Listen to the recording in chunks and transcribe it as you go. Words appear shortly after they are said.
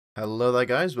Hello there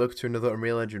guys, welcome to another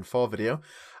Unreal Engine 4 video.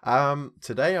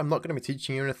 Today I'm not going to be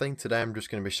teaching you anything, today I'm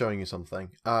just going to be showing you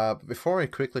something. Before I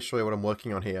quickly show you what I'm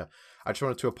working on here, I just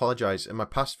wanted to apologise. In my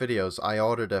past videos I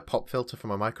ordered a pop filter for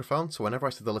my microphone, so whenever I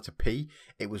said the letter P,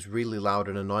 it was really loud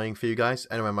and annoying for you guys.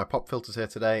 Anyway, my pop filter's here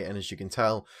today, and as you can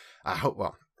tell,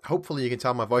 hopefully you can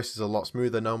tell my voice is a lot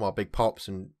smoother, no more big pops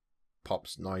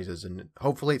noises, and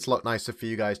hopefully it's a lot nicer for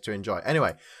you guys to enjoy.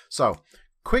 Anyway, so,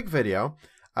 quick video.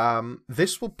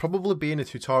 This will probably be in a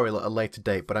tutorial at a later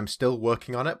date, but I'm still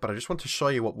working on it, but I just want to show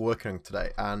you what we're working on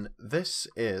today. And this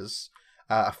is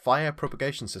a fire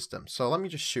propagation system. So let me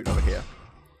just shoot over here.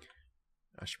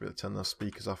 I should be able to turn those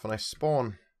speakers off. And I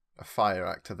spawn a fire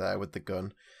actor there with the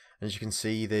gun. And as you can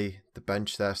see, the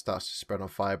bench there starts to spread on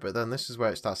fire. But then this is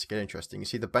where it starts to get interesting. You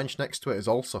see the bench next to it is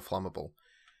also flammable.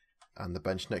 And the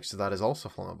bench next to that is also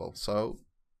flammable. So,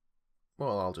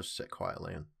 well, I'll just sit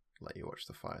quietly and let you watch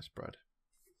the fire spread.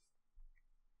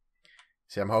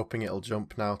 See, I'm hoping it'll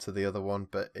jump now to the other one,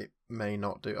 but it may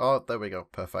not do. Oh, there we go.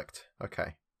 Perfect. Okay.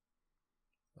 I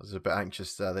was a bit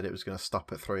anxious there that it was going to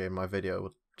stop at 3 and my video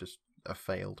would just have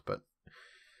failed, but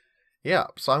yeah.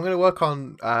 So I'm going to work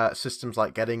on systems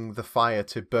like getting the fire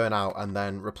to burn out and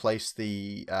then replace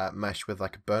the mesh with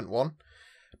like a burnt one,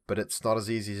 but it's not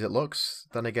as easy as it looks.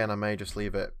 Then again, I may just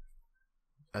leave it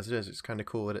as it is. It's kind of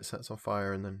cool that it sets on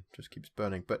fire and then just keeps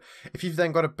burning. But if you've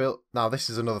then got a build, now this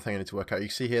is another thing I need to work out. You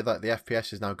see here that the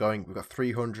FPS is now going. We've got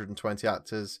 320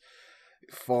 actors,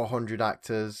 400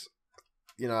 actors.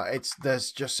 You know, it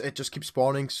just keeps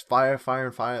spawning fire,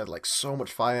 and fire, like so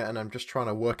much fire, and I'm just trying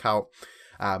to work out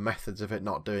methods of it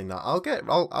not doing that.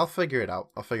 I'll figure it out.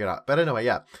 But anyway,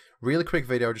 yeah, really quick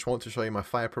video. I just want to show you my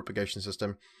fire propagation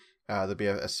system. There'll be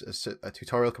a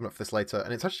tutorial coming up for this later,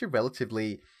 and it's actually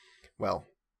relatively well.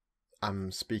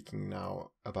 I'm speaking now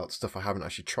about stuff I haven't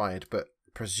actually tried, but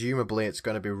presumably it's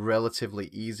going to be relatively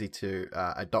easy to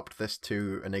adopt this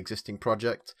to an existing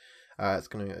project. It's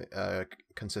going to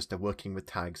consist of working with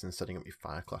tags and setting up your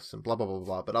fire class and blah, blah, blah,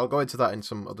 blah. But I'll go into that in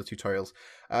some other tutorials.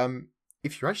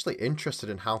 If you're actually interested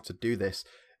in how to do this,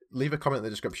 leave a comment in the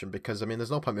description, because, I mean,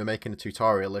 there's no point in making a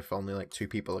tutorial if only like 2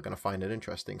 people are going to find it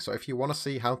interesting. So if you want to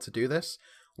see how to do this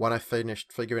when I've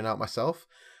finished figuring out myself,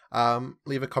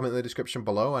 leave a comment in the description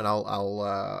below, and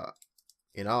I'll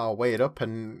weigh it up,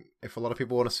 and if a lot of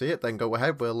people want to see it, then go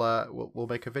ahead. We'll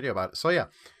make a video about it. So yeah,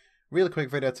 really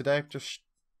quick video today, just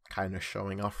kind of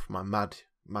showing off my mad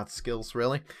skills,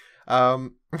 really.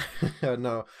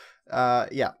 No,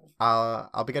 yeah,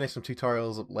 I'll be getting some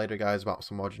tutorials later, guys, about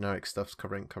some more generic stuff,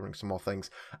 covering some more things.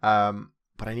 But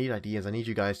I need ideas. I need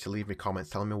you guys to leave me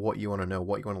comments, telling me what you want to know,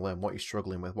 what you want to learn, what you're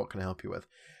struggling with, what can I help you with.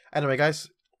 Anyway, guys,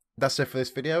 that's it for this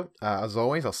video. As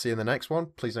always, I'll see you in the next one.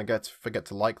 Please don't forget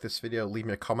to like this video, leave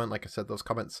me a comment. Like I said, those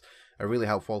comments are really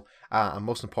helpful. And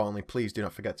most importantly, please do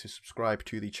not forget to subscribe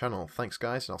to the channel. Thanks,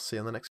 guys, and I'll see you in the next